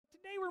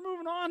we're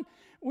moving on.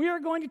 We are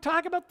going to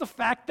talk about the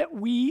fact that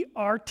we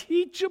are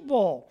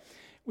teachable.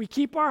 We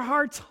keep our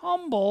hearts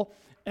humble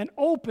and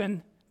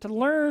open to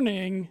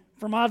learning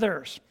from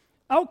others.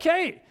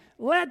 Okay,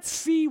 let's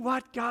see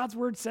what God's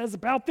Word says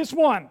about this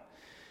one.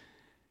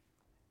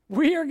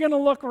 We are going to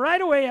look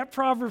right away at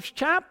Proverbs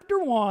chapter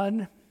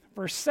 1,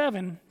 verse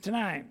 7 to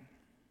 9.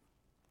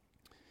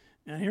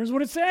 And here's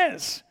what it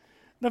says.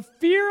 The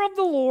fear of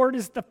the Lord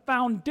is the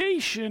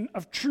foundation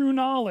of true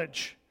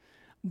knowledge,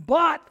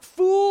 but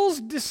fools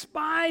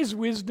despise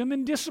wisdom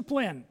and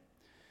discipline.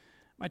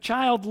 My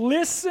child,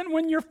 listen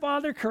when your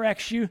father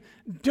corrects you.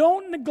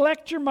 Don't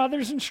neglect your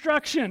mother's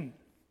instruction.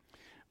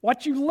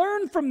 What you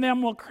learn from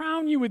them will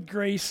crown you with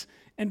grace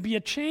and be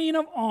a chain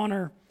of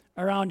honor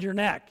around your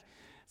neck.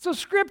 So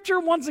Scripture,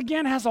 once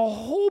again, has a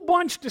whole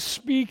bunch to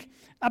speak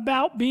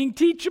about being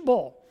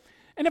teachable.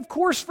 And of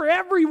course, for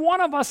every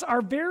one of us,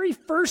 our very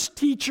first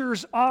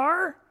teachers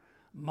are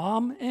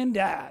mom and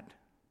dad.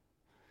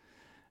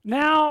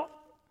 Now,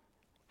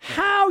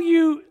 how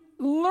you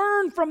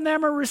learn from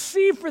them or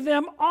receive from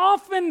them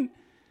often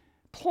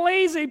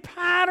plays a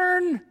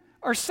pattern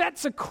or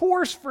sets a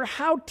course for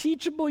how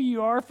teachable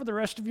you are for the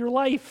rest of your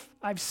life.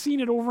 I've seen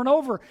it over and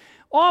over.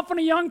 Often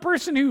a young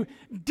person who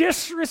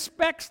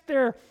disrespects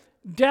their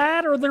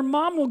dad or their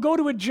mom will go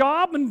to a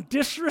job and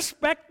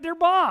disrespect their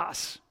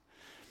boss.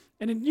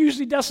 And it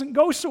usually doesn't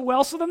go so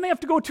well, so then they have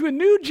to go to a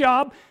new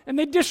job, and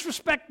they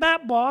disrespect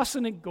that boss,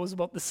 and it goes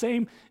about the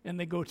same, and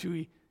they go to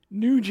a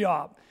new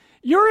job.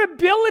 Your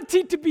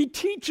ability to be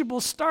teachable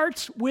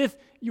starts with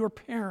your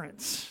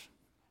parents.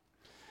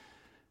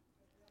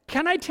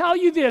 Can I tell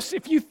you this?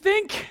 If you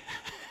think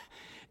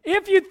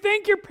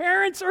your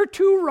parents are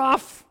too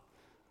rough,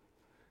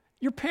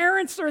 your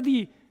parents are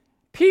the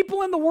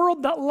people in the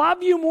world that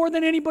love you more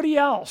than anybody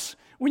else.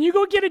 When you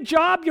go get a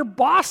job, your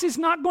boss is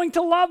not going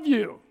to love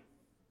you.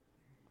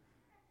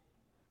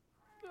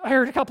 I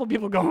heard a couple of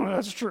people going, oh,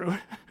 that's true.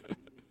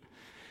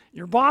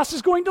 Your boss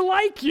is going to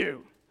like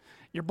you.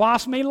 Your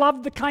boss may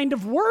love the kind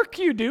of work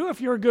you do if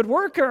you're a good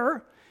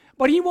worker,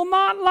 but he will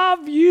not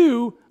love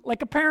you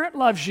like a parent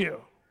loves you.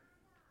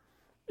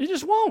 He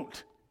just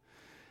won't.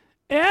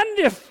 And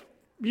if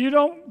you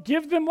don't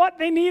give them what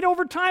they need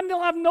over time,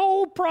 they'll have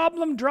no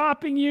problem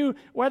dropping you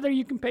whether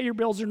you can pay your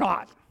bills or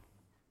not.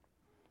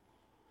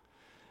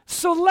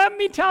 So let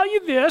me tell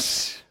you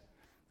this.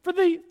 For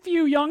the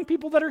few young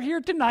people that are here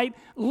tonight,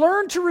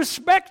 learn to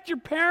respect your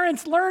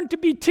parents, learn to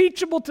be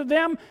teachable to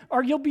them,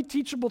 or you'll be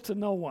teachable to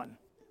no one.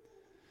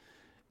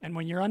 And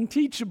when you're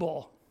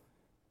unteachable,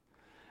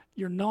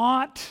 you're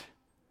not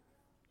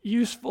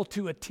useful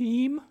to a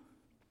team.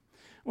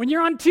 When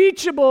you're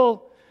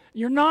unteachable,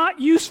 you're not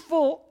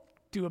useful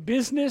to a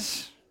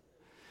business.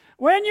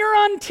 When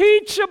you're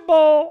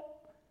unteachable,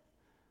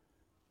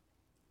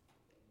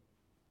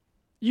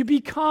 you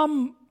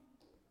become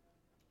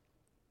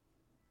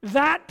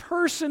that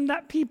person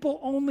that people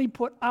only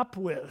put up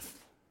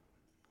with,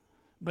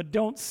 but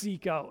don't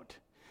seek out.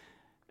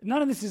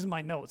 None of this is in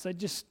my notes.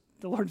 The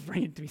Lord's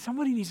bringing it to me.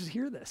 Somebody needs to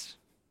hear this.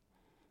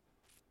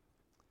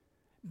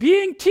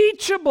 Being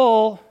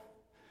teachable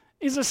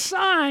is a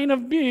sign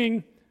of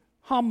being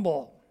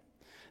humble.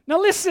 Now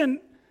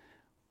listen,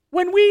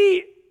 when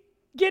we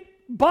get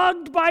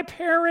bugged by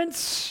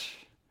parents,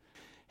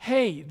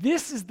 hey,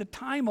 this is the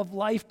time of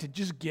life to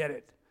just get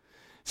it.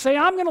 Say,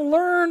 I'm going to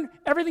learn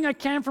everything I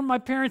can from my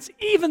parents,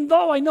 even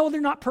though I know they're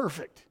not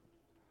perfect.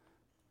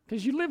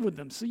 Because you live with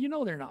them, so you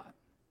know they're not.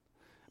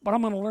 But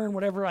I'm going to learn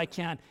whatever I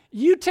can.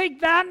 You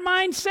take that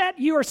mindset,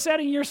 you are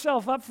setting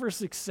yourself up for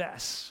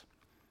success.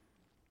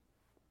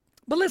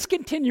 But let's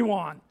continue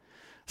on.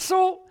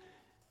 So,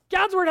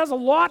 God's Word has a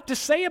lot to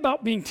say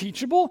about being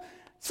teachable.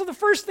 So the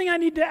first thing I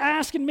need to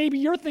ask, and maybe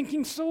you're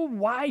thinking, so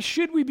why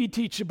should we be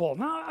teachable?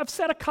 Now, I've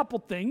said a couple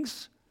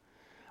things.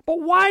 But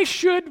why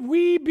should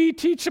we be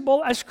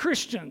teachable as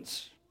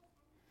Christians?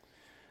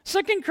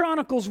 2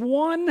 Chronicles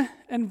 1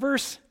 and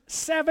verse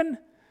 7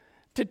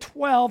 to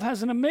 12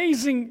 has an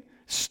amazing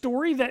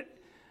story that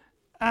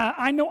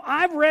I know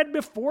I've read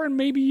before and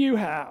maybe you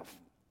have.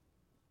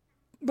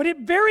 But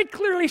it very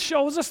clearly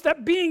shows us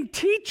that being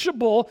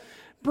teachable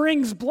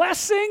brings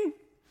blessing,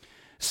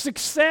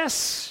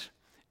 success,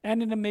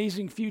 and an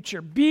amazing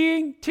future.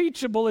 Being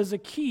teachable is a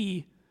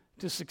key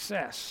to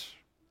success.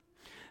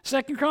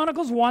 2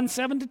 Chronicles 1,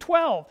 7 to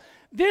 12.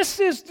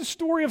 This is the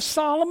story of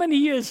Solomon.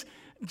 He has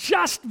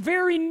just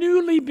very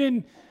newly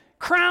been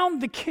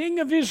crowned the king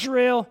of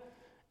Israel,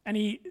 and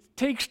he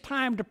takes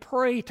time to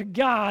pray to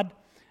God.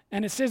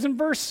 And it says in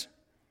verse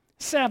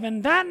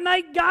 7, that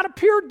night God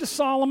appeared to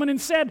Solomon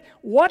and said,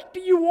 what do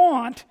you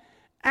want?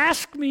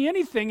 Ask me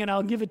anything and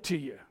I'll give it to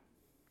you.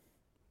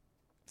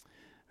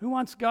 Who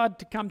wants God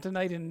to come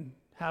tonight and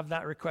have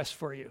that request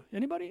for you?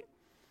 Anybody?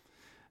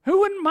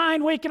 Who wouldn't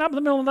mind waking up in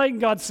the middle of the night and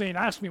God saying,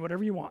 ask me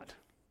whatever you want?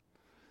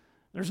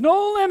 There's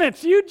no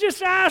limits. You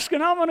just ask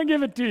and I'm going to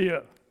give it to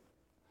you.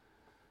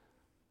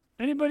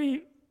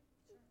 Anybody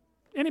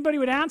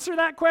would answer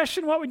that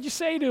question? What would you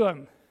say to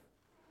him?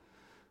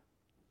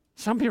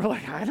 Some people are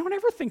like, I don't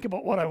ever think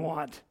about what I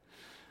want.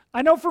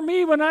 I know for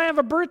me, when I have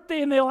a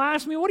birthday and they'll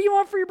ask me, what do you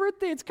want for your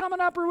birthday? It's coming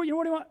up, or what do you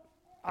want?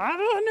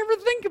 I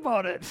never think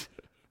about it.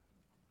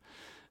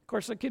 Of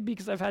course, it could be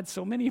because I've had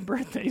so many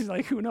birthdays,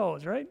 like who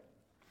knows, right?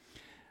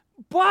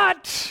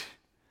 But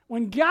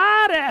when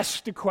God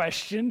asks the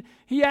question,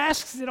 he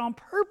asks it on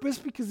purpose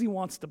because he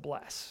wants to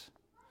bless.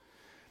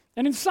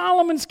 And in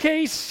Solomon's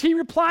case, he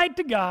replied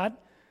to God,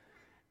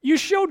 you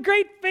showed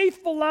great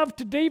faithful love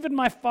to David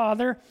my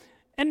father,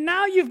 and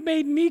now you've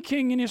made me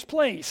king in his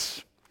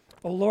place.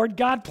 O Lord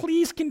God,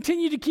 please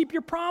continue to keep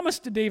your promise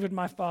to David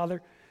my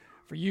father,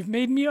 for you've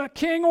made me a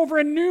king over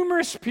a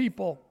numerous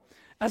people,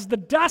 as the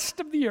dust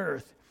of the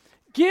earth.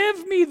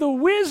 Give me the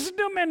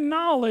wisdom and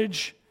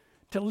knowledge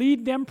to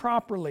lead them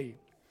properly.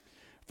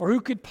 For who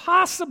could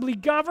possibly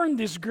govern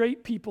this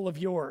great people of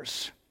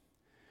yours?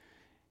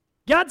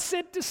 God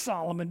said to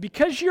Solomon,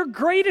 because your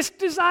greatest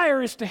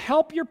desire is to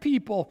help your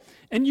people,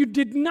 and you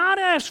did not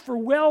ask for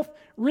wealth,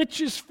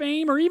 riches,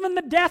 fame, or even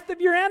the death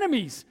of your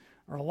enemies,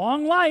 or a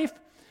long life,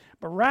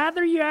 but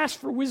rather you asked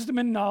for wisdom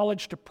and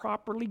knowledge to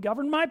properly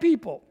govern my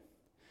people.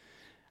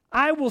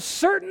 I will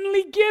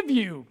certainly give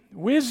you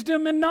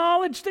wisdom and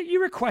knowledge that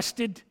you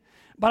requested,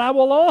 but I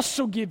will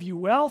also give you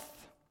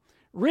wealth,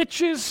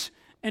 riches,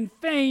 and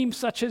fame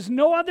such as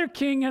no other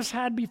king has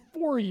had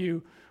before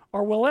you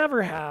or will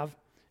ever have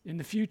in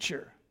the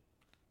future.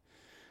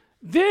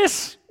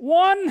 This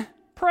one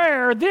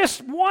prayer, this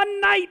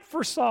one night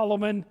for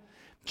Solomon,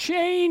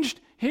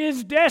 changed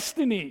his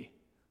destiny.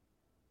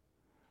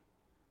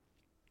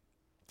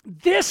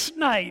 This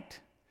night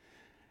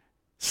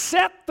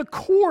set the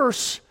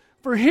course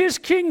for his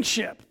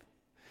kingship.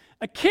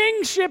 A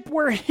kingship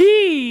where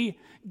he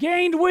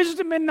gained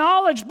wisdom and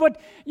knowledge, but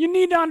you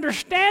need to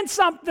understand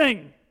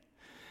something.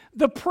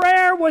 The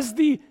prayer was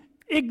the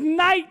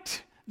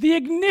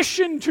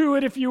ignition to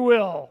it, if you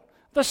will,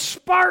 the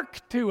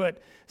spark to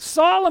it.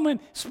 Solomon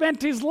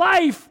spent his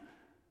life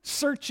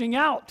searching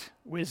out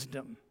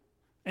wisdom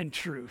and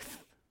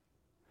truth.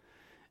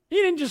 He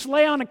didn't just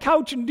lay on a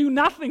couch and do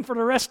nothing for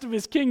the rest of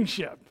his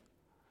kingship.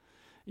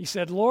 He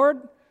said,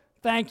 Lord,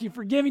 thank you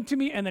for giving to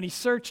me. And then he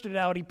searched it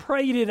out. He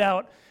prayed it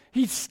out.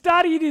 He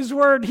studied his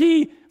word.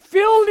 He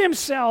filled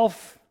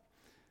himself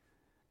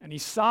and he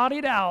sought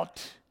it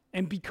out.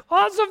 And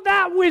because of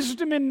that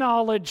wisdom and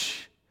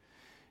knowledge,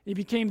 he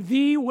became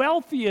the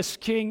wealthiest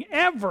king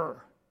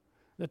ever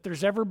that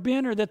there's ever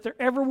been or that there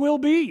ever will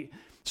be.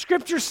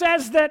 Scripture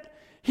says that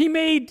he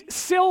made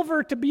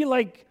silver to be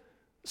like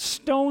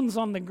stones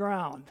on the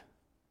ground.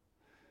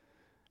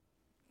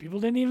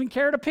 People didn't even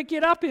care to pick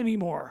it up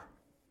anymore.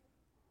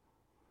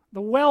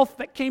 The wealth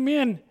that came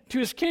in to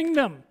his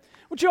kingdom.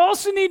 But you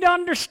also need to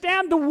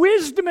understand the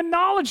wisdom and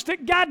knowledge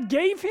that God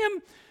gave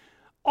him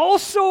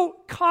also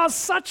caused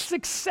such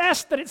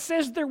success that it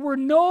says there were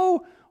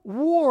no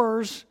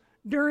wars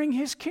during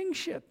his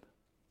kingship.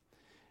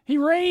 He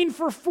reigned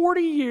for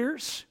 40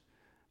 years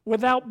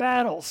without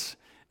battles.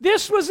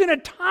 This was in a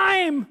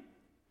time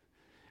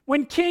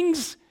when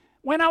kings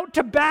went out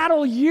to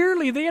battle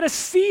yearly. They had a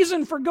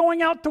season for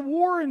going out to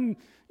war and,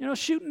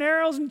 shooting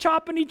arrows and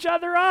chopping each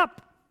other up.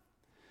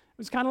 It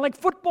was kind of like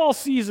football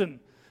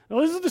season.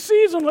 Well, this is the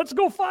season, let's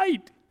go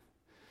fight.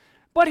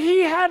 But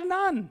he had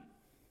none.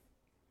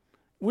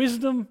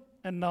 Wisdom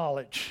and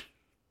knowledge.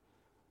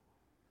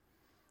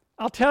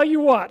 I'll tell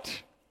you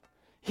what,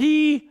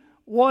 he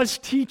was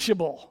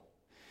teachable.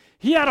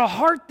 He had a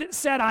heart that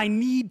said, I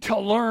need to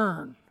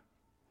learn.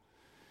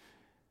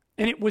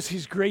 And it was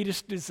his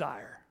greatest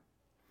desire.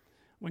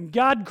 When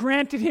God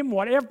granted him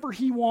whatever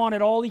he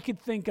wanted, all he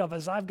could think of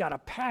is, I've got a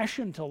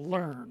passion to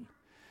learn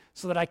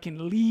so that I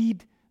can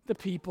lead the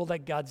people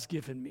that God's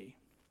given me.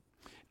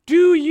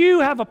 Do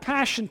you have a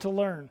passion to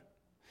learn?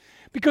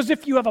 Because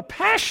if you have a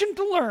passion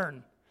to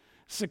learn,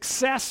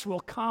 success will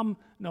come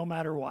no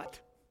matter what.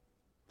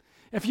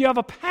 If you have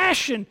a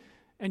passion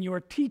and you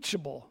are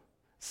teachable,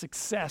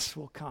 success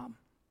will come.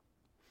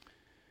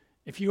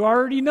 If you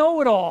already know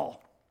it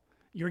all,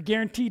 you're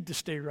guaranteed to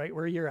stay right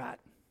where you're at.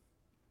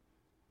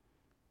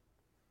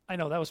 I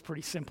know that was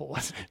pretty simple,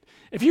 wasn't it?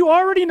 If you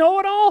already know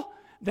it all,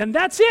 then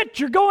that's it.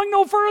 You're going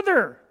no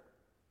further.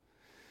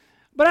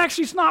 But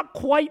actually, it's not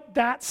quite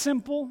that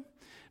simple.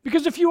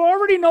 Because if you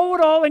already know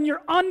it all and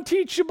you're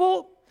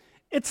unteachable,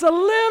 it's a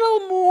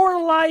little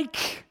more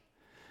like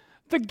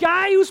the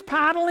guy who's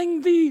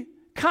paddling the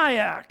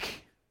kayak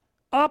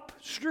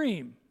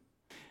upstream.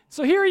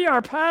 So here you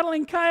are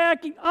paddling,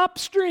 kayaking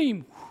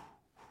upstream.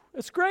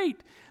 That's great.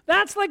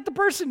 That's like the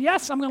person,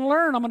 yes, I'm going to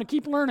learn. I'm going to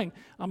keep learning.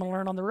 I'm going to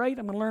learn on the right.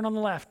 I'm going to learn on the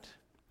left.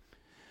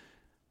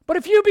 But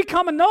if you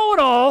become a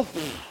know-it-all,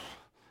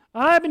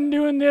 I've been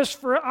doing this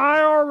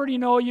I already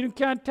know. You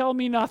can't tell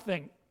me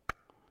nothing.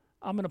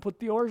 I'm going to put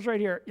the oars right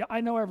here. Yeah,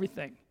 I know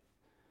everything.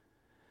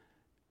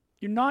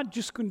 You're not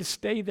just going to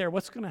stay there.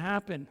 What's going to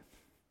happen?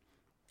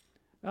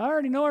 I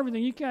already know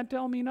everything. You can't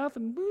tell me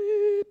nothing.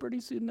 Pretty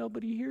soon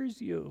nobody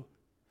hears you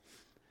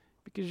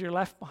because you're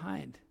left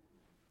behind.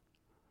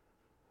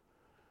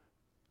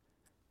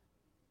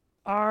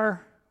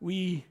 Are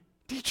we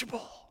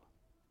teachable?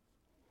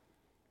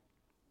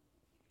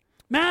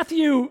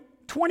 Matthew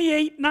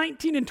 28,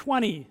 19 and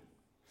 20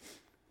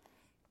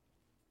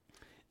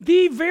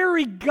 The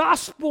very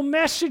gospel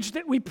message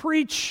that we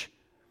preach,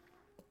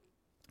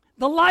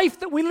 the life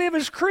that we live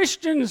as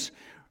Christians,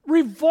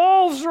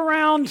 revolves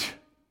around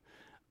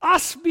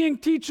us being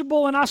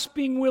teachable and us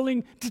being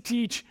willing to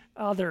teach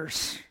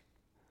others.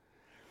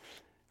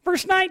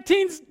 Verse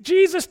 19,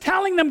 Jesus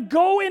telling them,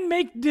 go and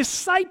make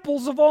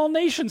disciples of all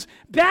nations,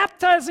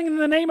 baptizing in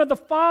the name of the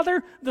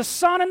Father, the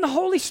Son, and the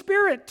Holy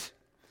Spirit.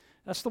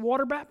 That's the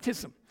water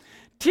baptism.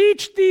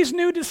 Teach these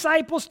new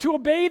disciples to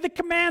obey the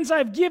commands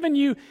I've given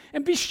you,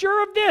 and be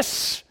sure of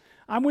this,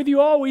 I'm with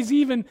you always,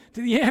 even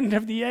to the end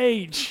of the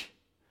age.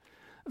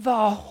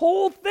 The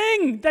whole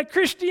thing that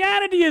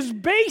Christianity is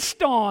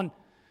based on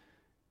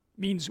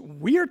means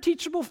we are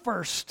teachable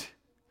first,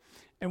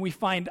 and we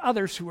find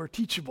others who are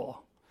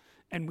teachable,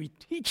 and we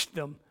teach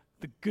them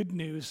the good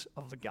news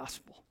of the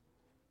gospel.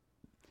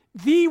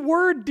 The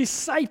word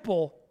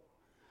disciple,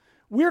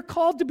 we're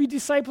called to be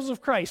disciples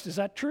of Christ. Is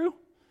that true?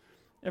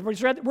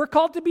 Everybody's read that? We're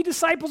called to be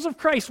disciples of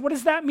Christ. What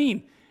does that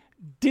mean?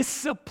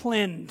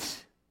 Disciplined.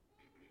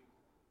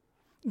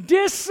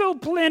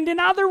 Disciplined. In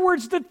other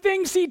words, the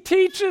things he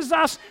teaches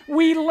us,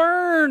 we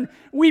learn,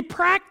 we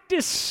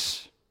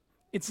practice.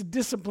 It's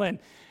discipline.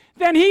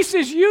 Then he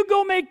says, you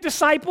go make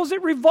disciples.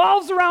 It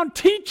revolves around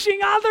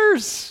teaching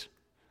others.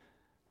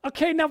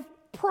 Okay, now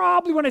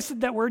probably when I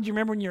said that word, you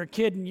remember when you were a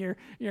kid and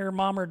your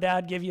mom or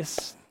dad gave you,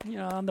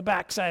 on the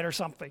backside or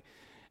something.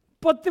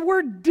 But the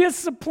word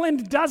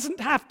disciplined doesn't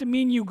have to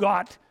mean you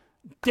got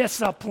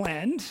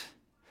disciplined.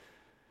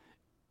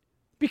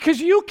 Because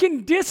you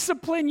can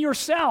discipline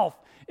yourself.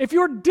 If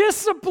you're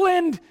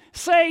disciplined,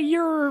 say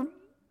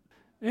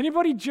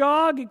anybody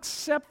jog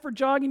except for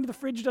jogging to the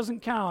fridge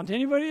doesn't count.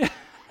 Anybody?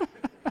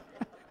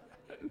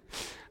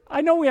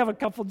 I know we have a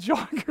couple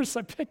joggers,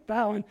 I picked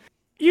that one.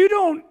 You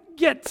don't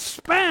get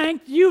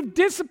spanked, you've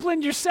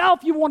disciplined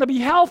yourself, you want to be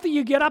healthy,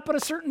 you get up at a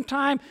certain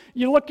time,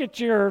 you look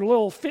at your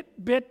little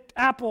Fitbit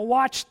Apple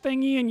Watch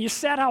thingy and you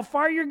set how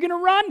far you're going to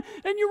run,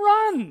 and you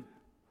run.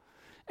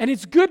 And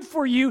it's good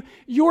for you,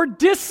 you're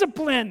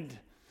disciplined.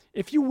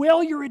 If you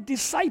will, you're a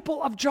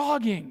disciple of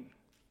jogging.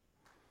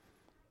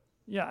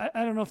 Yeah,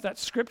 I don't know if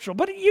that's scriptural,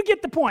 but you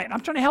get the point.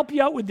 I'm trying to help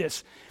you out with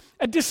this.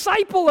 A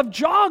disciple of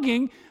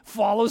jogging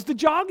follows the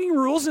jogging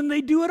rules, and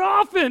they do it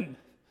often.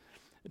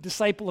 A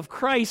disciple of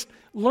Christ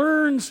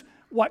learns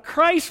what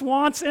Christ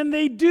wants, and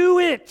they do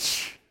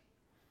it.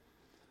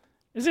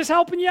 Is this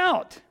helping you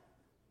out?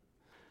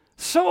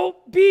 So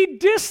be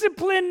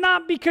disciplined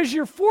not because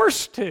you're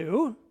forced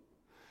to,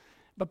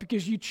 but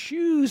because you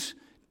choose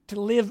to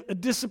live a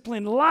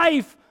disciplined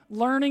life,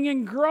 learning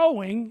and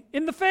growing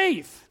in the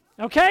faith.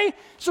 Okay?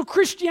 So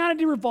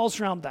Christianity revolves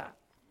around that.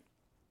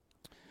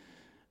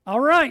 All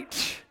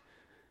right.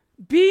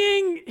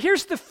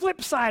 Here's the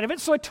flip side of it.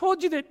 So I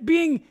told you that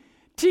being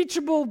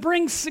teachable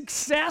brings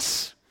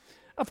success.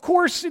 Of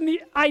course, in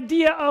the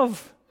idea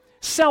of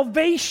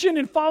salvation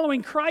and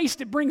following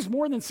Christ, it brings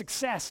more than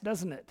success,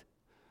 doesn't it?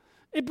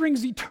 It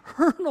brings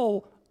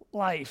eternal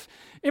life.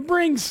 It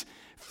brings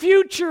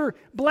future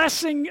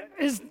blessing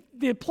as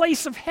the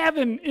place of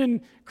heaven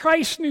in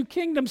Christ's new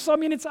kingdom. So,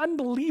 it's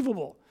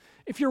unbelievable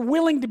if you're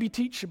willing to be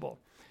teachable.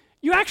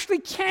 You actually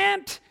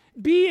can't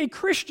be a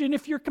Christian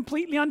if you're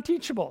completely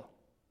unteachable.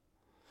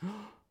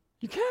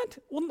 You can't.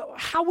 Well, no.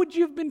 How would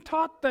you have been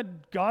taught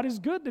that God is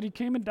good, that he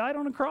came and died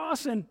on a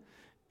cross? And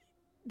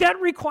that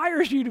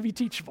requires you to be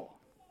teachable.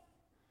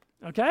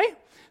 Okay?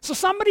 So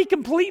somebody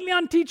completely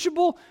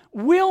unteachable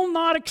will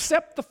not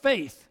accept the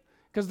faith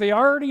because they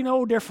already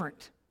know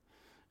different.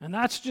 And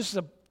that's just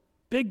a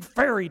big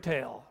fairy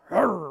tale.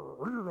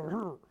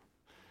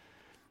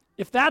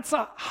 If that's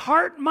a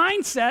heart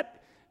mindset,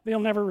 they'll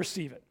never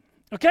receive it.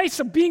 Okay?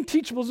 So being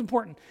teachable is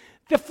important.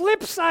 The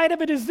flip side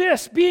of it is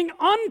this: being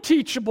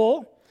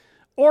unteachable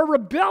or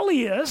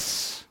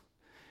rebellious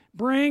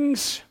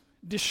brings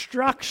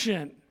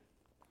destruction.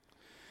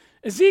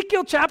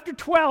 Ezekiel chapter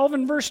 12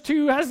 and verse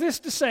 2 has this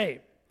to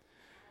say: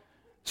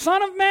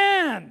 Son of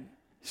man,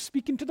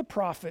 speaking to the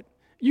prophet,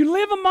 you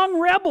live among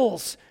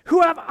rebels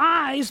who have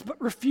eyes but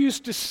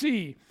refuse to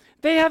see.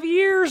 They have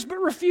ears but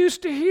refuse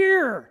to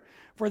hear,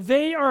 for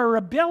they are a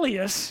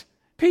rebellious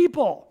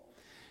people.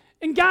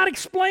 And God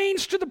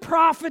explains to the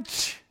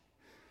prophet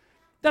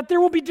that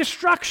there will be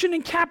destruction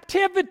and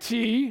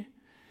captivity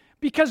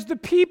because the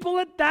people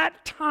at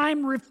that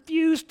time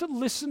refused to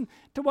listen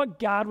to what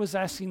God was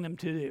asking them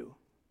to do.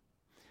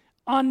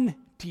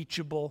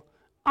 Unteachable,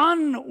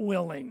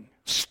 unwilling,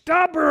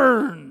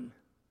 stubborn,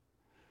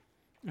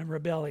 and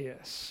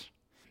rebellious.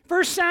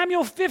 1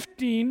 Samuel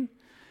 15,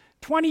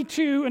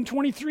 22 and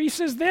 23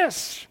 says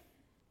this.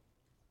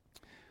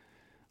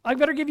 I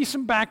better give you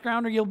some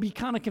background or you'll be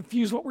kind of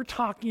confused what we're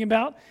talking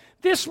about.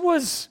 This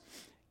was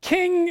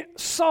King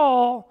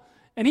Saul,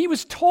 and he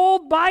was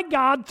told by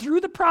God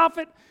through the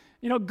prophet,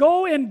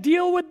 go and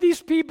deal with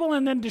these people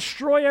and then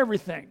destroy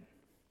everything.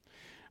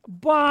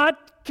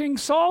 But King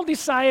Saul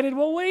decided,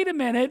 well, wait a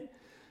minute.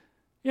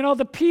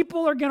 The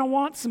people are going to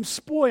want some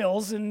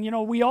spoils, and,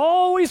 we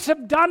always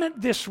have done it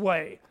this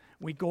way.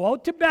 We go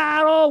out to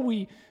battle,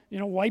 we,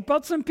 wipe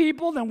out some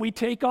people, then we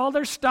take all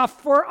their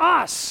stuff for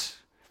us.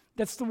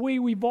 That's the way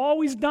we've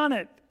always done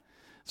it.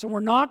 So we're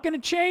not going to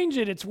change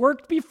it. It's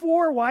worked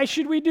before. Why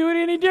should we do it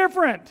any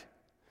different?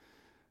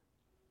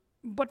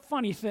 But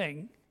funny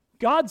thing,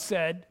 God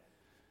said,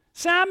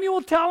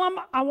 Samuel, tell him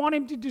I want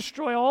him to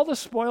destroy all the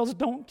spoils.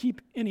 Don't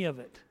keep any of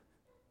it.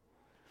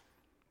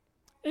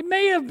 It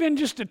may have been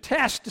just a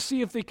test to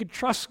see if they could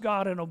trust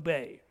God and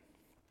obey.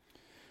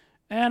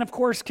 And of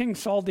course, King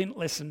Saul didn't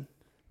listen.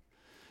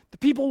 The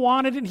people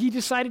wanted it, and he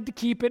decided to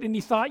keep it, and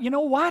he thought, you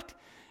know what?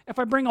 If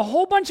I bring a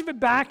whole bunch of it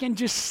back and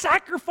just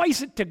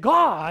sacrifice it to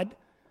God,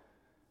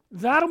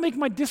 that'll make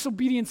my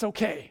disobedience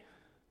okay.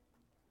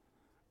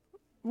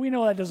 We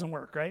know that doesn't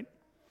work, right?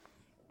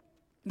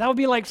 That would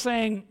be like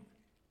saying,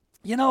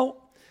 you know,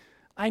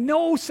 I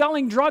know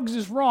selling drugs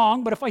is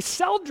wrong, but if I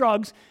sell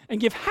drugs and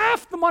give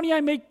half the money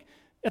I make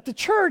at the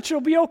church,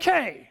 it'll be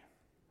okay.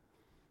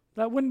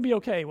 That wouldn't be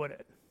okay, would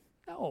it?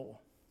 No.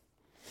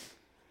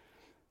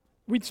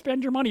 We'd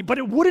spend your money, but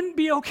it wouldn't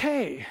be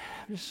okay.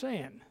 I'm just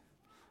saying.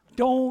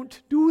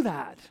 Don't do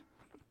that.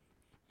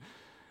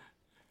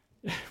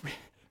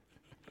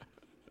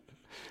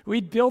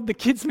 We'd build the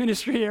kids'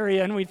 ministry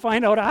area and we'd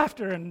find out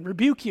after and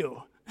rebuke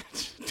you.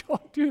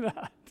 Don't do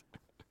that.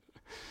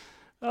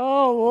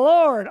 Oh,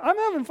 Lord. I'm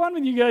having fun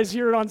with you guys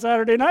here on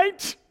Saturday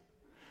night.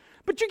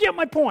 But you get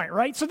my point,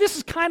 right? So this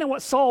is kind of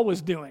what Saul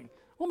was doing.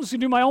 I'm just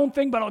going to do my own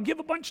thing, but I'll give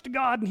a bunch to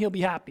God and he'll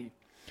be happy.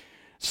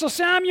 So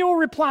Samuel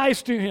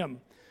replies to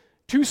him,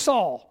 to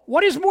Saul,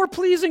 what is more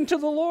pleasing to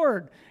the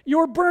Lord,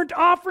 your burnt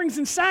offerings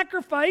and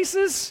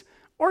sacrifices,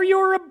 or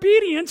your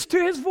obedience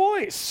to his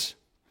voice?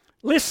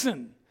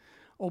 Listen,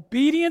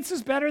 obedience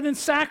is better than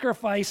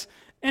sacrifice,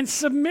 and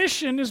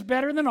submission is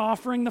better than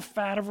offering the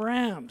fat of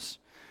rams.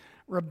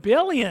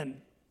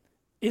 Rebellion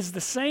is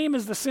the same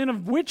as the sin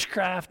of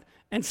witchcraft,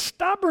 and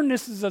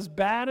stubbornness is as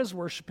bad as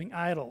worshiping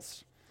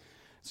idols.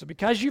 So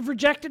because you've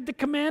rejected the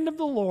command of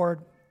the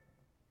Lord,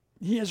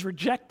 he has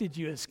rejected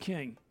you as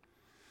king.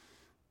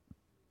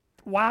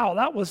 Wow,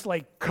 that was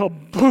like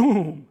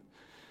kaboom.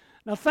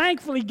 Now,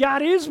 thankfully,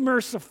 God is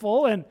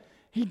merciful, and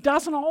he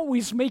doesn't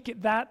always make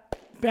it that,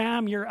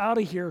 bam, you're out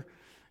of here.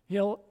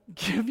 He'll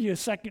give you a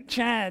second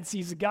chance.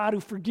 He's a God who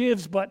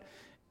forgives, but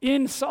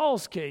in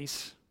Saul's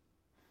case,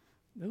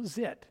 that was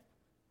it.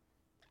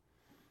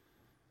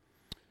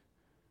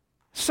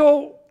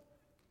 So,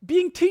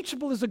 being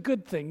teachable is a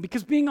good thing,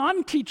 because being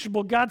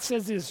unteachable, God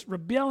says, is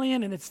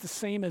rebellion, and it's the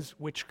same as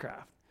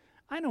witchcraft.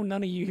 I know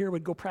none of you here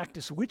would go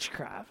practice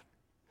witchcraft,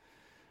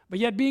 but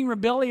yet being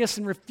rebellious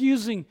and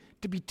refusing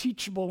to be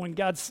teachable when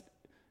God's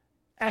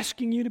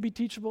asking you to be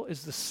teachable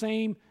is the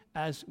same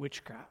as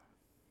witchcraft.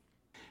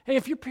 Hey,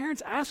 if your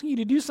parents asking you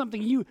to do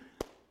something, you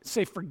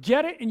say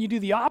forget it, and you do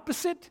the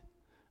opposite,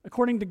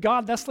 according to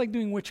God, that's like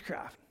doing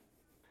witchcraft.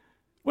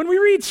 When we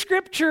read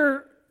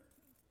Scripture,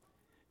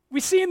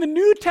 we see in the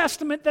New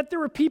Testament that there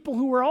were people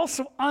who were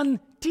also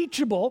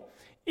unteachable,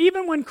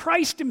 even when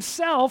Christ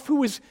himself, who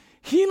was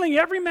healing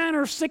every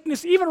manner of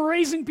sickness, even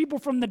raising people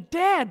from the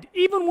dead,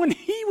 even when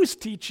he was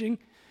teaching,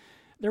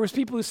 there was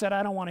people who said,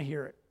 I don't want to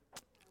hear it.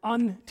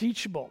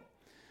 Unteachable.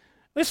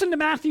 Listen to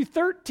Matthew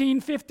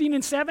 13, 15,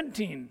 and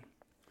 17.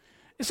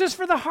 It says,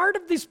 for the heart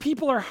of these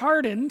people are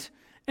hardened,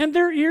 and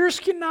their ears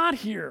cannot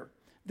hear.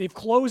 They've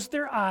closed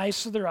their eyes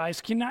so their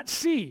eyes cannot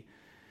see.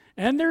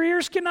 And their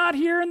ears cannot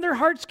hear, and their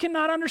hearts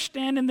cannot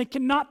understand, and they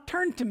cannot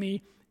turn to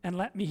me and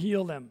let me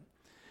heal them.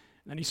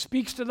 And he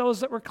speaks to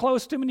those that were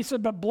close to him, and he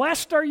said, but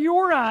blessed are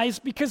your eyes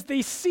because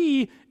they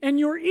see, and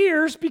your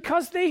ears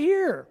because they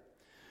hear.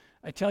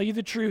 I tell you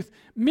the truth,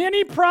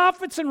 many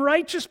prophets and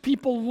righteous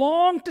people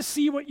long to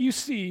see what you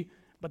see,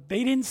 but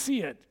they didn't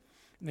see it.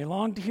 And they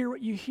long to hear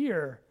what you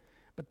hear,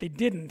 but they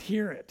didn't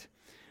hear it.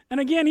 And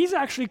again, he's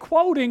actually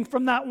quoting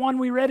from that one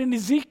we read in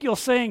Ezekiel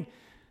saying,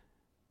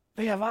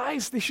 they have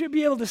eyes, they should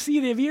be able to see,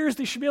 they have ears,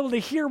 they should be able to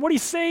hear. What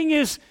he's saying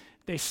is,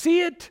 they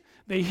see it,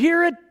 they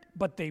hear it,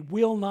 but they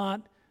will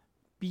not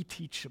be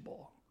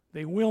teachable.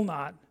 They will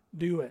not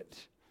do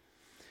it.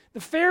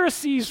 The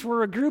Pharisees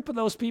were a group of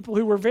those people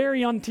who were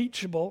very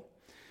unteachable,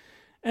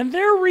 and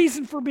their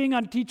reason for being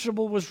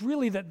unteachable was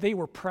really that they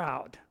were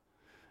proud,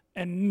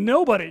 and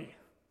nobody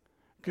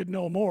could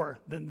know more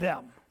than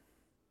them.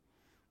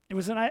 It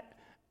was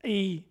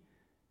a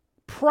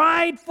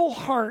prideful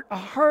heart, a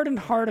hardened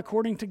heart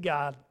according to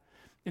God,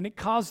 and it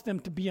caused them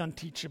to be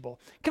unteachable.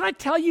 Can I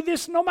tell you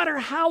this? No matter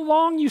how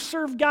long you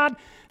serve God,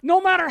 no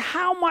matter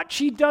how much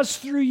he does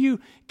through you,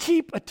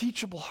 keep a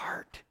teachable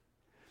heart.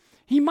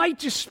 He might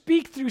just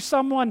speak through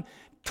someone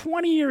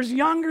 20 years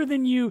younger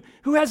than you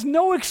who has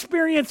no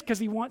experience because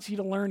he wants you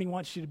to learn, he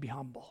wants you to be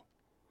humble.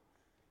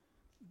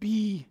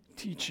 Be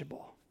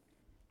teachable.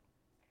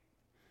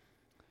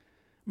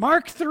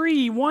 Mark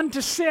 3,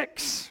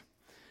 1-6.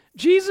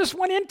 Jesus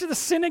went into the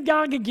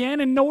synagogue again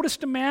and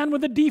noticed a man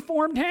with a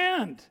deformed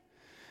hand.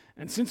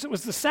 And since it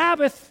was the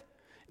Sabbath,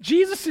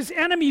 Jesus'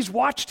 enemies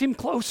watched him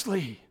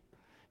closely.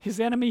 His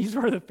enemies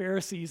were the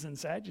Pharisees and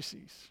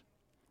Sadducees.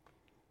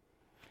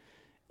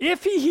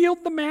 If he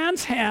healed the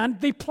man's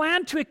hand, they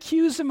planned to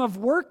accuse him of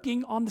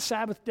working on the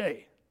Sabbath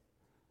day.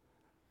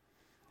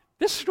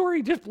 This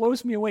story just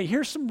blows me away.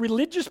 Here's some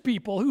religious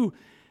people who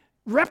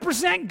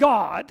represent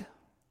God,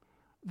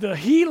 the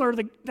healer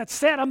that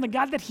said, I'm the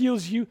God that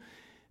heals you.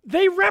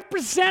 They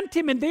represent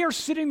him, and they are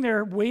sitting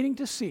there waiting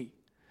to see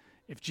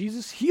if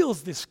Jesus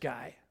heals this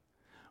guy,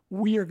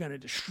 we are going to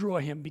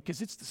destroy him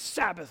because it's the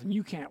Sabbath and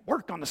you can't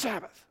work on the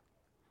Sabbath.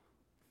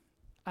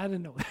 I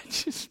don't know. That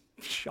just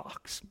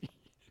shocks me.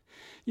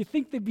 You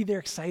think they'd be there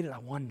excited. I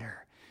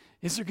wonder,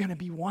 is there going to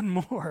be one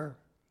more?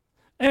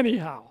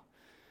 Anyhow,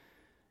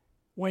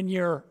 when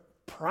you're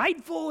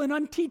prideful and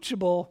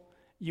unteachable,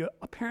 you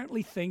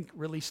apparently think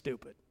really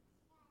stupid.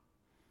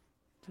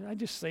 Did I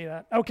just say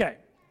that? Okay.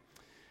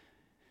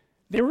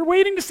 They were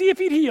waiting to see if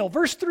he'd heal.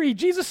 Verse 3,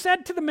 Jesus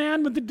said to the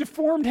man with the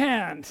deformed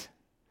hand,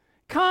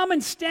 come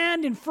and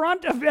stand in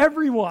front of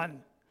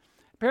everyone.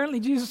 Apparently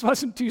Jesus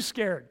wasn't too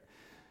scared.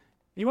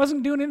 He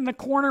wasn't doing it in the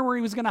corner where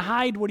he was going to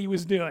hide what he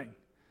was doing.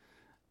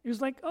 He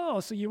was like, oh,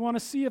 so you want to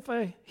see if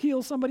I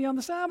heal somebody on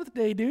the Sabbath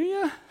day, do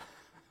you?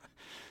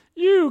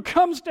 You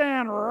come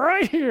stand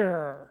right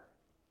here.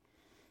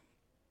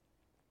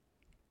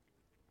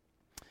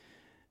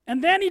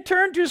 And then he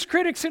turned to his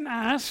critics and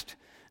asked,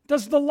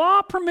 does the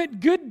law permit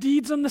good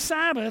deeds on the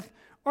Sabbath,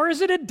 or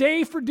is it a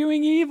day for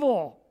doing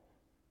evil?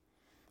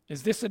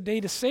 Is this a day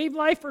to save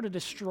life or to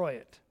destroy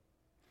it?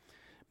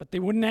 But they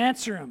wouldn't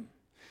answer him.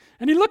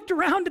 And he looked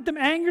around at them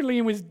angrily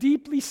and was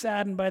deeply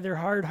saddened by their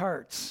hard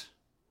hearts.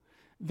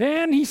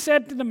 Then he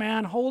said to the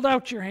man, hold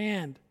out your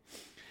hand.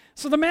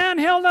 So the man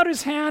held out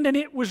his hand, and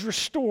it was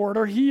restored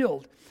or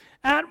healed.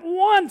 At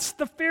once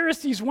the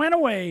Pharisees went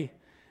away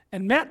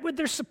and met with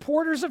their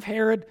supporters of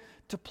Herod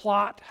to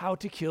plot how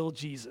to kill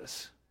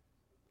Jesus.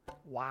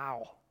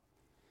 Wow.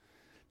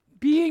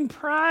 Being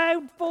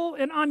prideful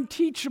and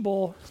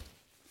unteachable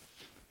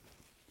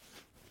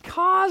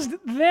caused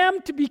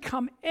them to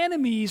become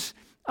enemies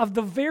of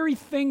the very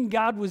thing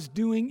God was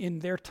doing in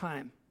their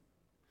time.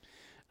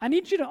 I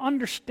need you to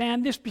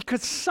understand this,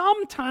 because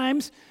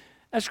sometimes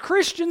as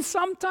Christians,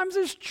 sometimes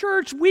as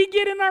church, we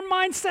get in our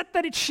mindset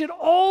that it should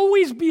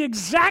always be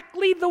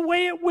exactly the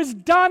way it was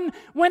done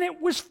when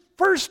it was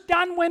first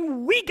done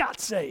when we got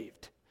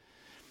saved.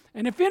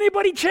 And if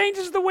anybody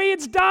changes the way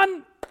it's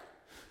done,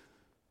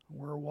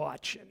 we're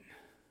watching.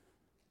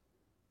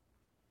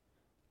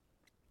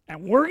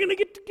 And we're going to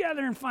get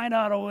together and find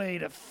out a way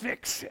to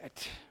fix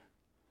it.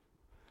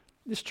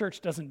 This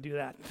church doesn't do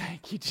that.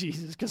 Thank you,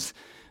 Jesus, because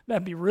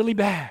that'd be really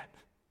bad.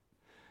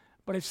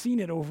 But I've seen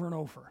it over and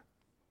over.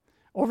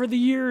 Over the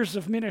years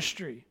of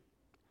ministry,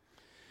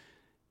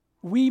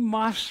 we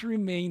must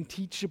remain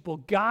teachable.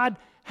 God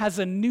has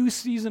a new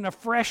season, a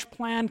fresh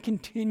plan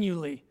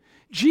continually.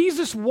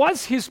 Jesus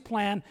was his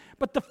plan,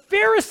 but the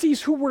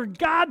Pharisees, who were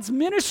God's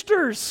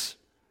ministers,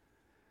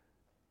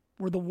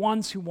 were the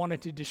ones who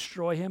wanted to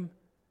destroy him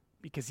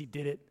because he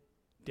did it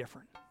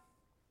different.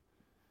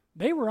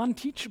 They were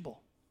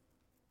unteachable.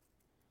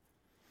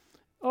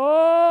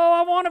 Oh,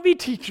 I want to be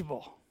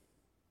teachable.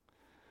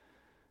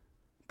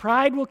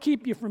 Pride will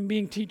keep you from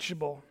being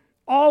teachable.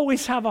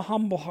 Always have a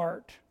humble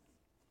heart.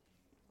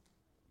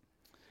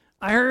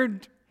 I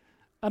heard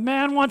a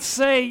man once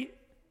say,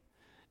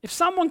 if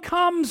someone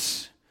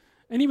comes,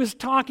 and he was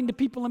talking to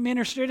people in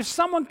ministry, if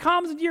someone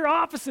comes into your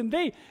office and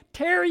they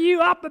tear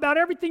you up about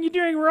everything you're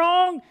doing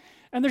wrong,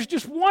 and there's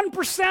just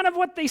 1% of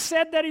what they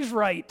said that is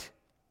right,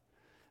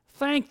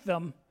 thank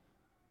them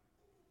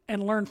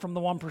and learn from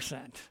the 1%.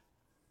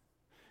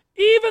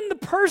 Even the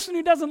person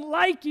who doesn't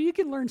like you, you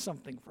can learn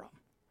something from.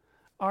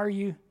 Are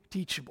you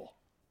teachable?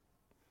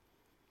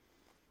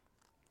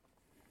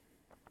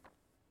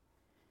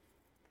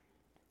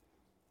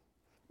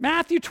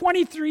 Matthew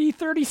 23,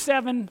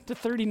 37 to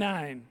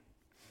 39.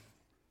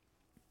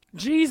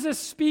 Jesus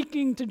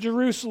speaking to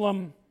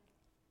Jerusalem.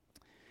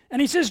 And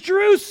he says,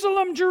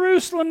 Jerusalem,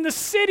 Jerusalem, the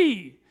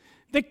city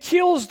that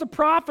kills the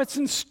prophets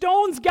and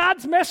stones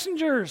God's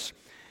messengers.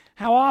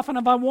 How often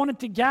have I wanted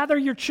to gather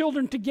your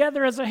children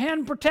together as a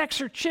hen protects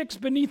her chicks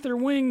beneath her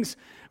wings,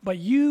 but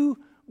you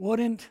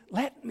wouldn't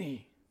let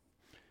me.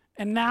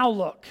 And now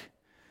look,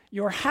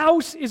 your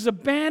house is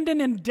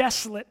abandoned and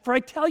desolate. For I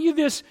tell you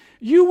this,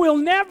 you will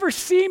never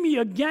see me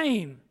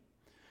again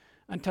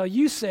until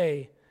you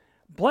say,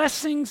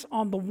 blessings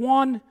on the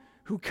one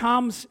who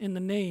comes in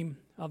the name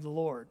of the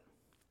Lord.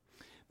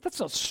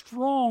 That's a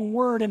strong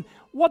word. And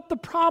what the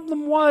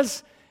problem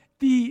was,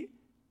 the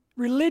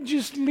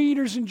religious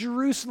leaders in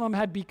Jerusalem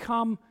had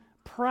become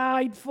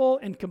prideful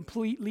and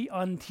completely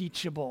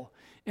unteachable.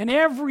 And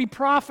every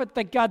prophet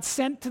that God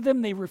sent to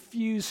them, they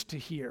refused to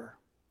hear.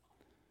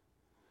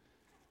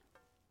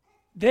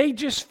 They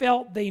just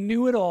felt they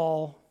knew it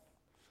all,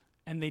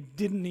 and they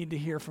didn't need to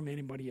hear from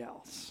anybody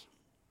else.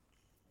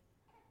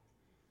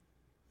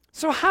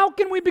 So how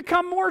can we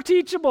become more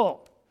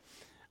teachable?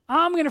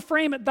 I'm going to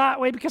frame it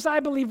that way because I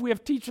believe we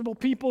have teachable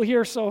people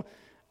here, so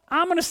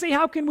I'm going to say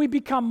how can we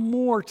become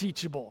more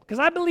teachable, because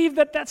I believe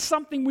that that's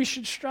something we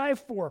should strive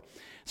for.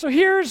 So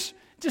here's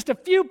just a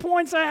few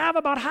points I have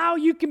about how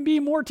you can be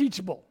more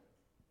teachable.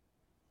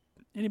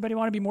 Anybody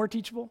want to be more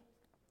teachable?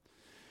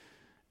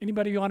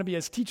 Anybody want to be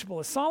as teachable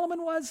as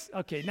Solomon was?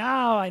 Okay,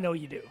 now I know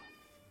you do.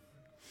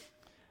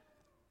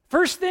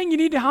 First thing, you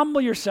need to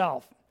humble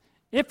yourself.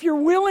 If you're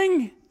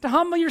willing to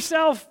humble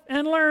yourself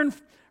and learn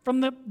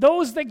from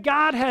those that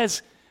God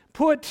has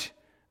put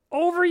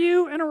over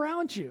you and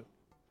around you,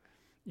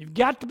 you've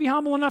got to be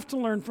humble enough to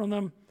learn from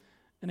them.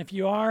 And if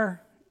you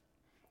are,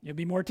 you'll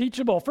be more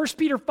teachable. 1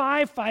 Peter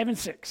 5, 5 and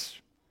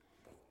 6.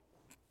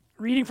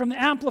 Reading from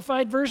the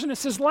Amplified Version, it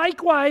says,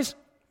 "Likewise,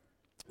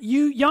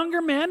 you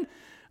younger men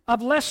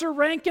of lesser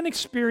rank and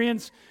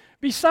experience,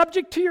 be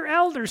subject to your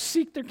elders,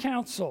 seek their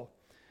counsel.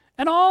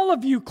 And all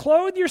of you,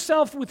 clothe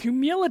yourself with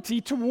humility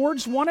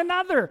towards one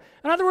another."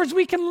 In other words,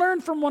 we can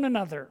learn from one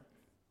another.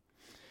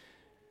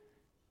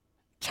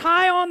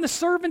 Tie on the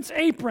servant's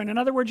apron. In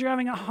other words, you're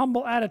having a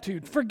humble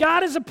attitude. "For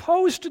God is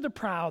opposed to the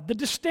proud, the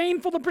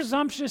disdainful, the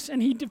presumptuous,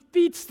 and he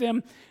defeats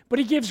them, but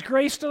he gives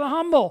grace to the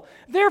humble.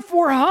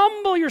 Therefore,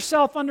 humble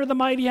yourself under the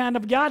mighty hand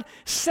of God.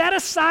 Set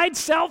aside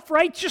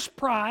self-righteous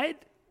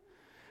pride,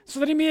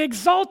 so that he may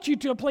exalt you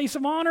to a place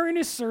of honor in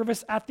his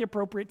service at the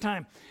appropriate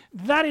time."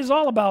 That is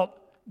all about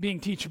being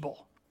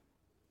teachable.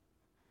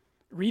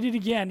 Read it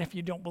again if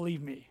you don't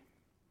believe me.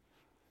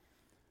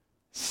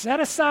 Set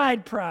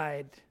aside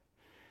pride.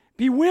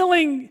 Be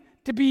willing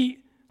to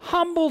be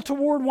humble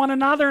toward one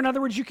another. In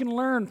other words, you can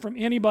learn from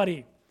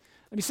anybody.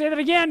 Let me say that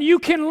again. You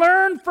can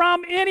learn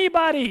from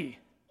anybody.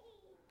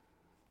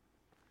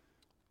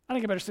 I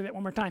think I better say that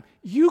one more time.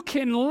 You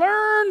can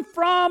learn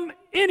from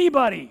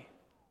anybody.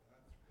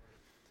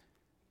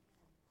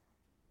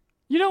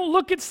 You don't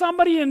look at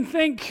somebody and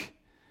think,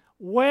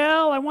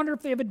 well, I wonder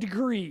if they have a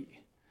degree.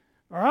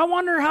 Or I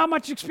wonder how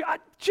much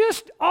experience.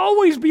 Just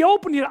always be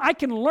open to it. I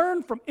can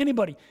learn from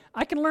anybody.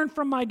 I can learn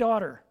from my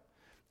daughter.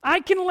 I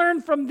can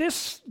learn from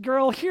this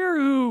girl here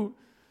who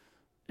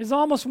is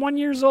almost 1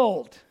 year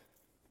old.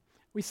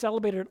 We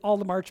celebrated all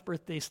the March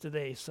birthdays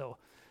today, so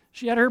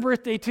she had her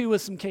birthday too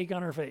with some cake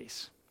on her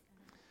face.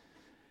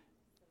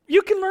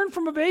 You can learn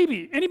from a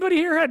baby. Anybody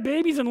here had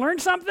babies and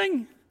learned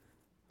something?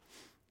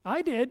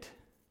 I did.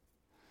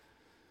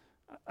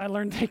 I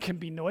learned they can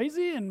be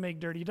noisy and make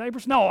dirty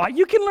diapers. No,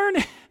 you can learn.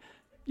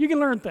 You can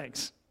learn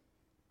things.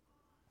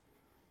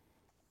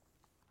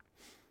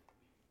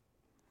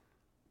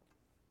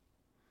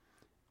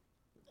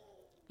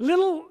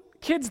 Little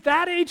kids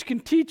that age can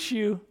teach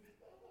you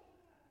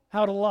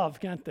how to love,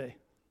 can't they?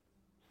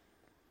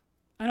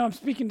 I know I'm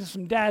speaking to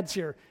some dads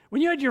here. When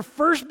you had your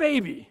first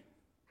baby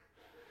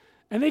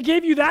and they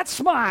gave you that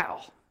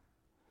smile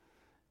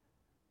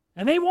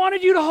and they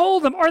wanted you to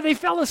hold them, or they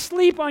fell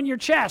asleep on your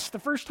chest, the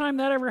first time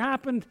that ever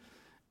happened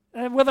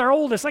with our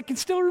oldest, I can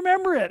still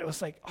remember it. It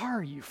was like,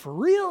 are you for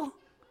real?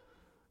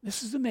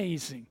 This is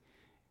amazing.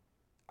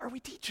 Are we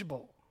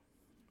teachable?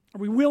 Are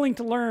we willing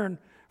to learn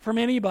from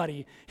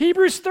anybody?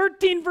 Hebrews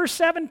 13 verse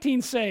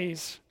 17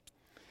 says,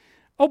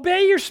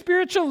 "Obey your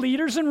spiritual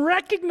leaders and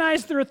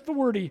recognize their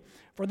authority,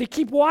 for they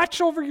keep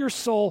watch over your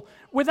soul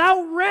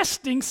without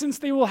resting, since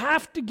they will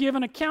have to give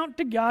an account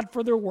to God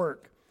for their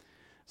work.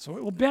 So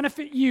it will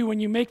benefit you when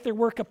you make their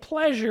work a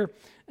pleasure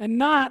and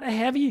not a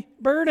heavy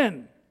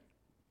burden."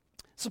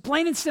 So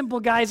plain and simple,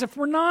 guys, if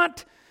we're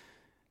not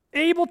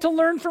able to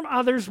learn from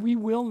others, we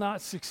will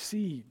not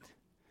succeed.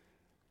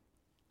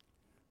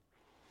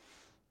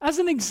 As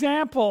an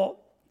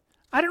example,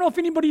 I don't know if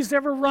anybody's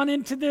ever run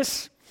into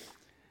this,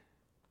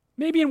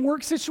 maybe in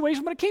work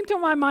situations, but it came to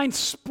my mind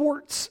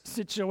sports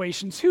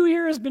situations. Who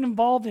here has been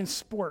involved in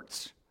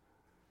sports?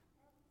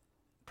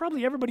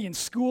 Probably everybody in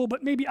school,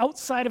 but maybe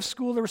outside of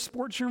school there were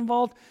sports you're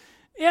involved.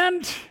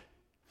 And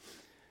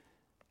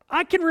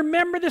I can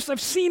remember this. I've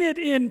seen it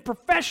in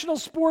professional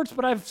sports,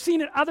 but I've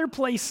seen it other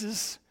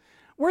places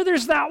where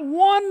there's that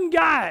one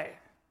guy.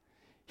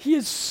 He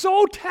is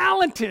so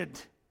talented,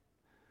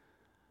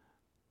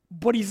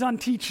 but he's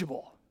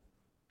unteachable.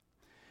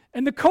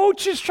 And the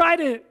coaches try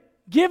to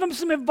give him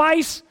some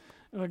advice.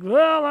 They're like,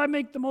 well, I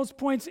make the most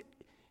points.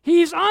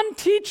 He's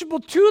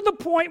unteachable to the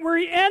point where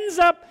he ends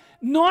up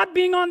not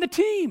being on the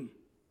team.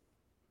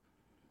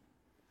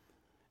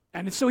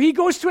 And so he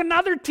goes to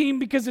another team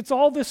because it's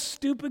all this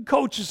stupid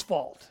coach's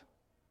fault.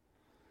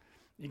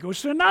 He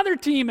goes to another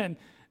team and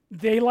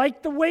they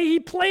like the way he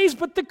plays,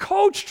 but the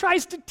coach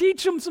tries to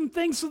teach him some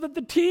things so that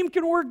the team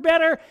can work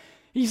better.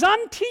 He's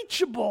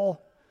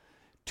unteachable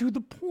to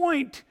the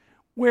point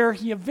where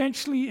he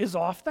eventually is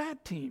off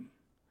that team.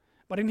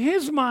 But in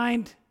his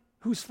mind,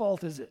 whose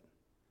fault is it?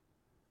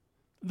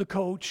 The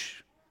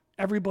coach,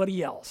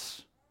 everybody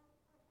else.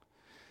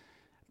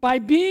 By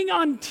being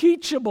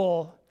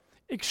unteachable,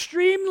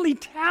 extremely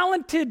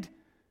talented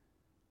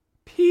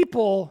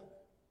people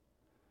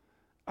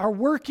are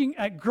working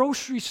at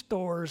grocery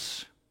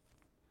stores,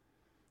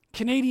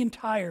 Canadian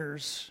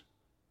Tires.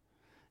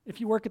 If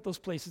you work at those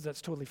places,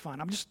 that's totally fine.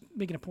 I'm just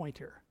making a point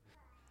here.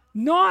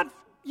 Not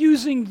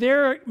using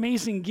their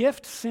amazing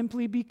gift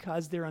simply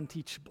because they're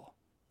unteachable.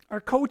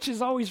 Are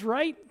coaches always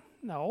right?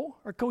 No.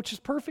 Are coaches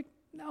perfect?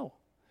 No.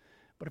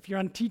 But if you're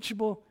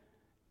unteachable,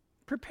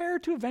 prepare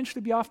to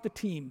eventually be off the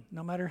team,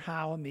 no matter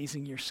how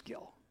amazing your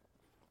skill.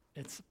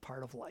 It's a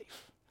part of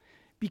life.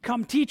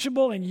 Become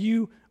teachable and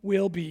you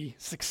will be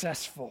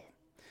successful.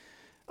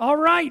 All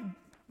right,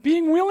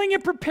 Being willing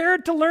and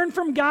prepared to learn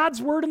from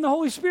God's Word and the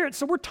Holy Spirit.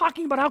 So we're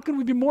talking about how can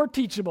we be more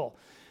teachable.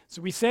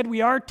 So we said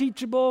we are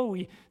teachable.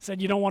 We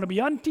said you don't want to be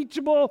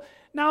unteachable.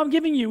 Now I'm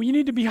giving you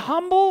need to be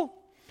humble,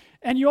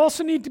 and you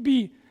also need to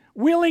be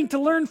willing to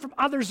learn from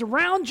others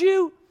around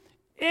you,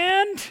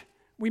 and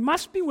we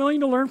must be willing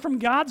to learn from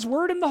God's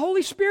Word and the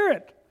Holy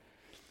Spirit.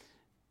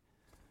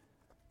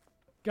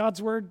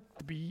 God's Word,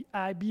 the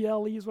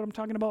B-I-B-L-E is what I'm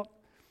talking about.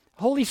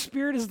 Holy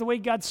Spirit is the way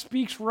God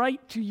speaks right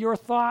to your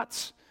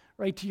thoughts,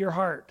 right to your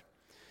heart.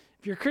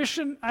 If you're a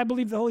Christian, I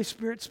believe the Holy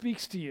Spirit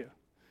speaks to you.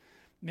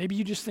 Maybe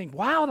you just think,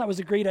 wow, that was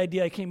a great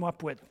idea I came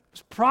up with.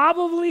 It's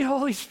probably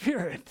Holy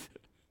Spirit.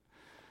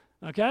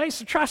 Okay,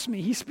 so trust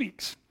me, he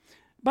speaks.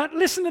 But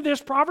listen to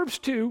this, Proverbs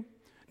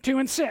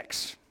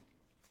 2:2-6.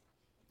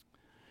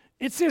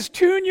 It says,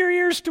 tune your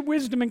ears to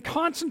wisdom and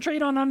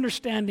concentrate on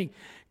understanding.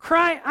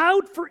 Cry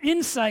out for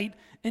insight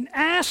and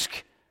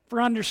ask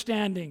for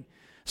understanding.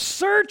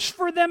 Search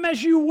for them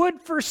as you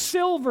would for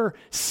silver.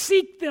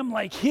 Seek them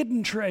like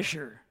hidden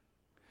treasure.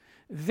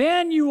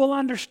 Then you will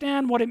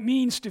understand what it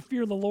means to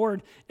fear the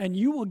Lord, and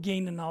you will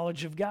gain the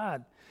knowledge of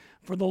God.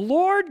 For the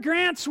Lord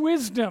grants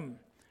wisdom.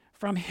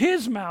 From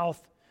his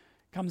mouth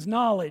comes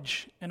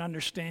knowledge and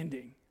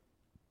understanding.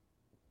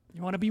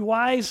 You want to be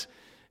wise?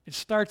 It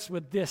starts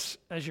with this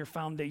as your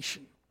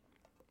foundation.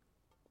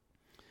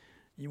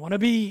 You want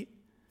to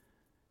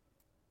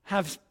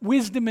have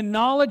wisdom and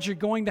knowledge, you're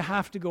going to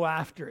have to go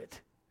after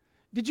it.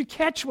 Did you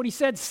catch what he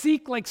said?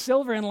 Seek like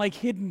silver and like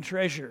hidden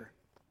treasure.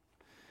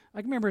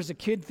 I can remember as a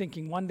kid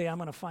thinking one day I'm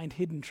going to find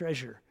hidden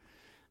treasure.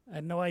 I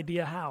had no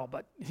idea how,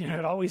 but you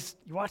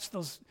watch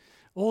those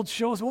old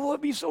shows. Oh,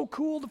 it'd be so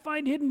cool to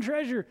find hidden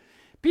treasure.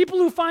 People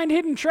who find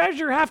hidden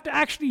treasure have to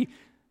actually,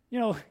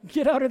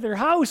 get out of their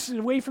house and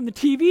away from the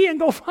TV and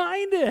go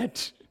find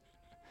it.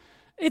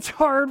 It's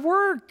hard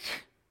work.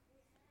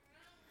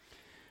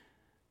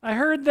 I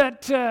heard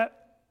that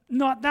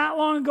not that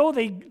long ago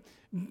they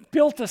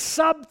built a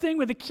sub thing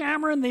with a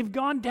camera, and they've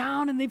gone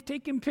down and they've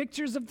taken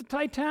pictures of the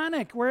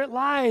Titanic where it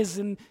lies,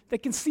 and they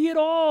can see it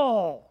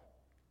all.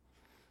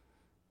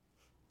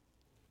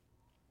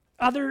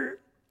 Other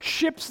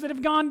ships that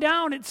have gone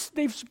down,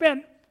 they've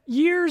spent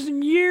years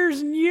and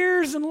years and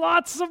years and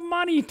lots of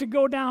money to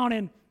go down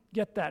and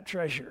get that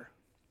treasure.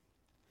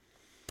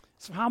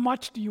 So how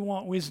much do you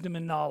want wisdom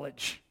and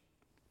knowledge?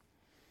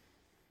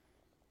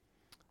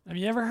 Have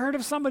you ever heard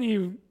of somebody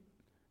who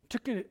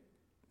took a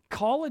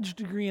college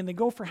degree and they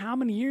go for how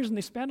many years and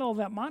they spend all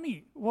that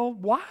money? Well,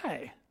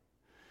 why?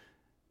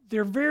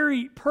 They're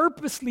very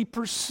purposely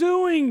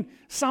pursuing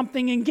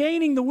something and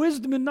gaining the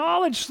wisdom and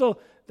knowledge so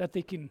that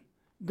they can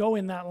go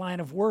in that line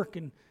of work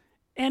and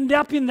end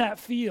up in that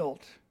field.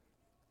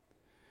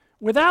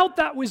 Without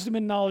that wisdom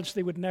and knowledge,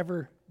 they would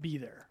never be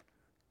there.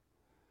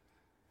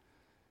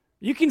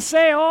 You can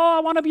say, I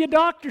want to be a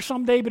doctor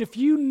someday, but if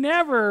you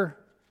never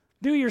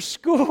do your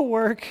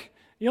schoolwork,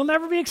 you'll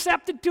never be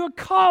accepted to a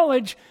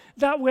college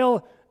that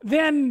will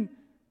then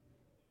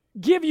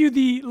give you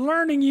the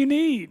learning you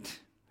need.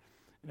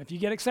 And if you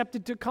get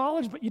accepted to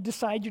college, but you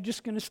decide you're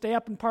just going to stay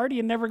up and party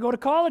and never go to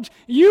college,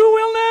 you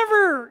will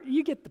never.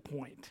 You get the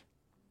point.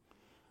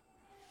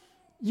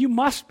 You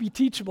must be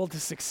teachable to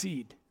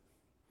succeed.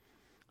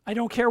 I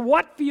don't care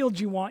what field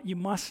you want, you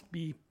must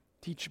be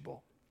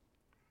teachable.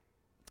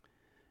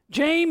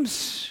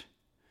 James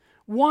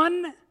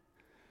 1, and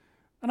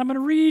I'm going to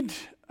read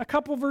a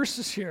couple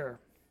verses here.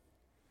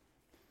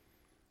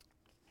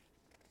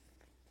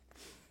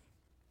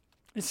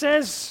 It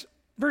says,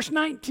 verse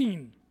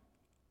 19,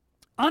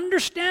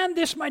 understand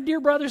this, my dear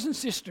brothers and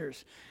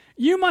sisters.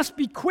 You must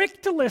be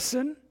quick to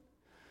listen,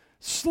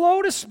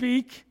 slow to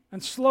speak,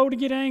 and slow to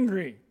get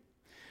angry.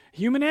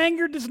 Human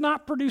anger does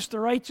not produce the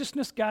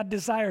righteousness God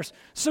desires.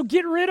 So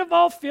get rid of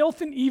all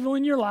filth and evil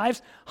in your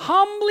lives.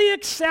 Humbly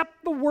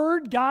accept the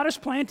word God has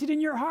planted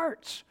in your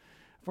hearts,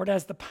 for it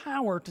has the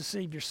power to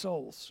save your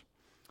souls.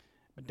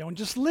 But don't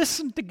just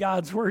listen to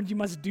God's word. You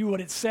must do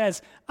what it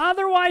says.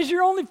 Otherwise,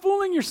 you're only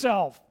fooling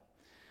yourself.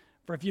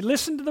 For if you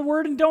listen to the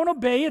word and don't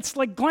obey, it's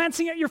like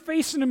glancing at your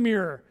face in a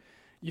mirror.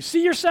 You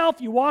see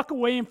yourself, you walk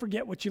away and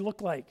forget what you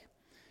look like.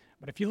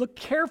 But if you look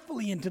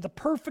carefully into the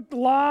perfect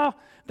law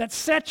that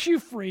sets you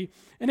free,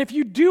 and if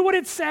you do what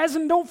it says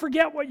and don't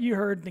forget what you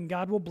heard, then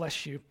God will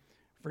bless you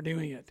for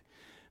doing it.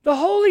 The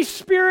Holy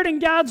Spirit and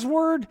God's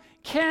Word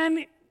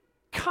can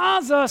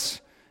cause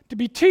us to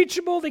be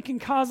teachable. They can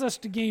cause us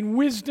to gain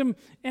wisdom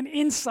and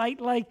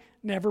insight like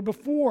never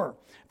before.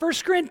 1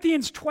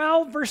 Corinthians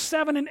 12, verse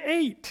 7 and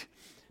 8,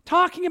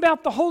 talking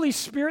about the Holy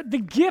Spirit, the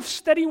gifts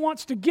that He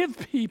wants to give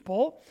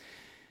people.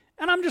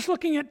 And I'm just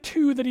looking at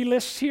two that He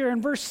lists here in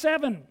verse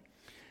 7.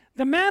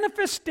 The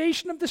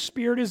manifestation of the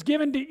Spirit is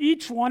given to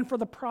each one for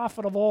the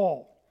profit of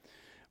all.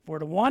 For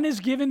to one is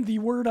given the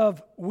word of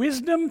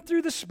wisdom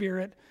through the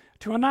Spirit,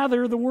 to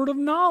another the word of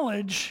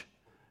knowledge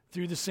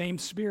through the same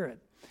Spirit.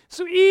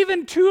 So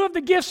even two of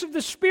the gifts of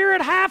the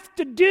Spirit have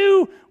to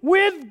do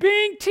with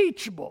being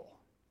teachable.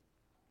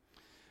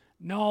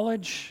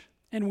 Knowledge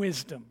and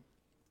wisdom.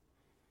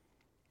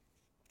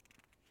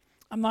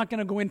 I'm not going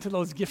to go into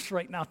those gifts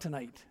right now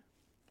tonight.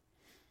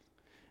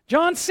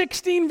 John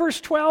 16,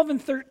 verse 12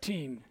 and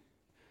 13.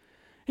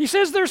 He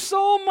says, there's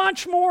so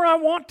much more I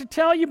want to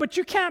tell you, but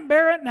you can't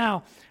bear it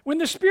now. When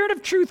the Spirit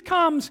of truth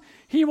comes,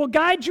 he will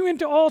guide you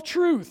into all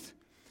truth.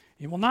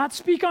 He will not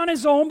speak on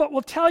his own, but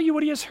will tell you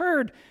what he has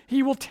heard.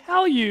 He will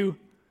tell you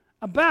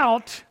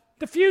about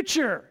the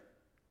future.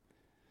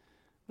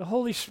 The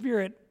Holy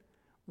Spirit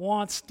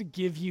wants to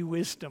give you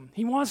wisdom.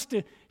 He wants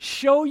to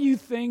show you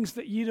things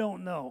that you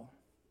don't know.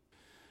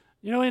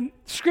 You know, in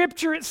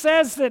Scripture it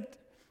says that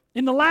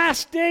in the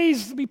last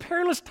days there'll be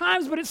perilous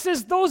times, but it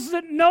says those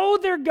that know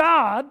their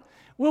God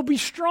will be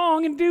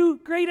strong and do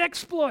great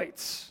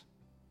exploits.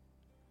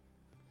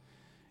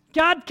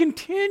 God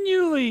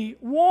continually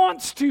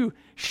wants to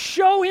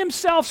show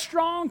himself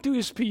strong to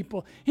his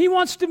people. He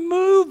wants to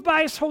move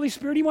by his Holy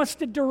Spirit. He wants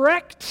to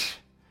direct,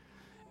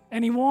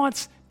 and he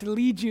wants to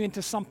lead you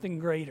into something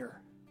greater.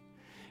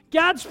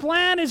 God's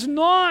plan is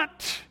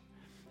not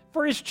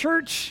for his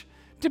church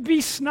to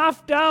be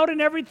snuffed out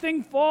and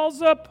everything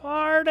falls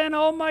apart and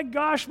oh my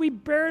gosh, we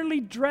barely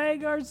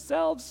drag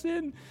ourselves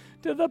in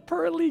to the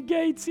pearly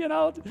gates, you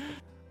know.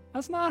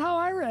 That's not how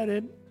I read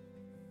it. It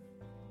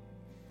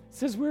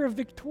says we're a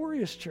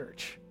victorious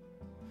church.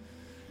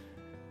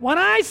 When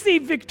I see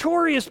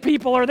victorious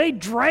people, are they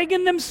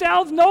dragging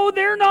themselves? No,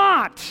 they're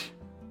not.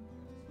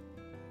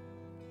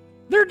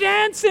 They're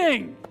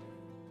dancing.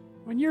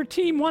 When your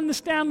team won the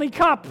Stanley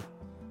Cup,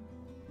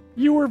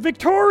 you were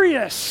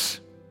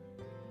victorious.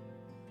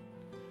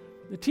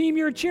 The team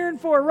you're cheering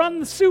for won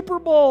the Super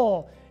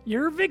Bowl.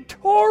 You're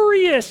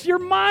victorious. Your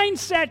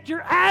mindset,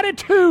 your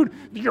attitude,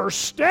 your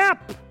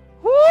step.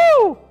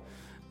 Woo!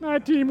 My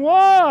team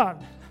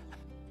won.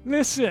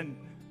 Listen,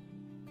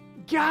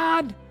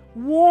 God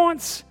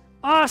wants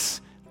us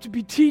to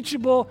be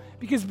teachable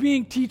because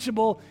being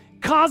teachable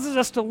causes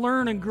us to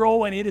learn and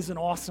grow, and it is an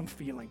awesome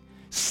feeling.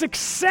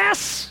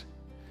 Success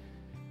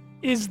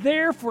is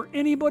there for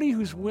anybody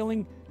who's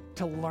willing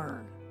to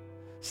learn.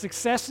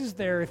 Success is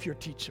there if you're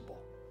teachable.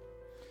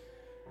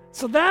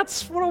 So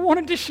that's what I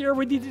wanted to share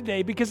with you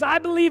today, because I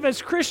believe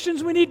as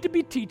Christians we need to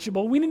be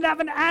teachable. We need to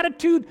have an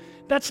attitude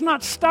that's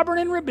not stubborn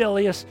and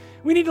rebellious.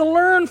 We need to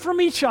learn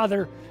from each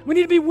other. We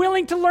need to be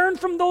willing to learn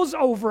from those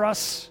over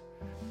us.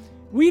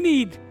 We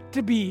need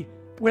to be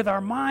with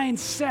our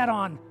minds set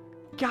on,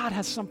 God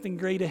has something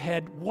great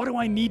ahead. What do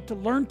I need to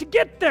learn to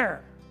get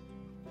there?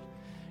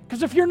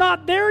 Because if you're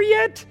not there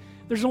yet,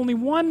 there's only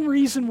one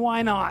reason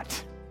why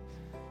not.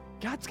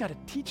 God's got to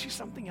teach you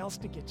something else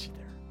to get you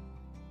there.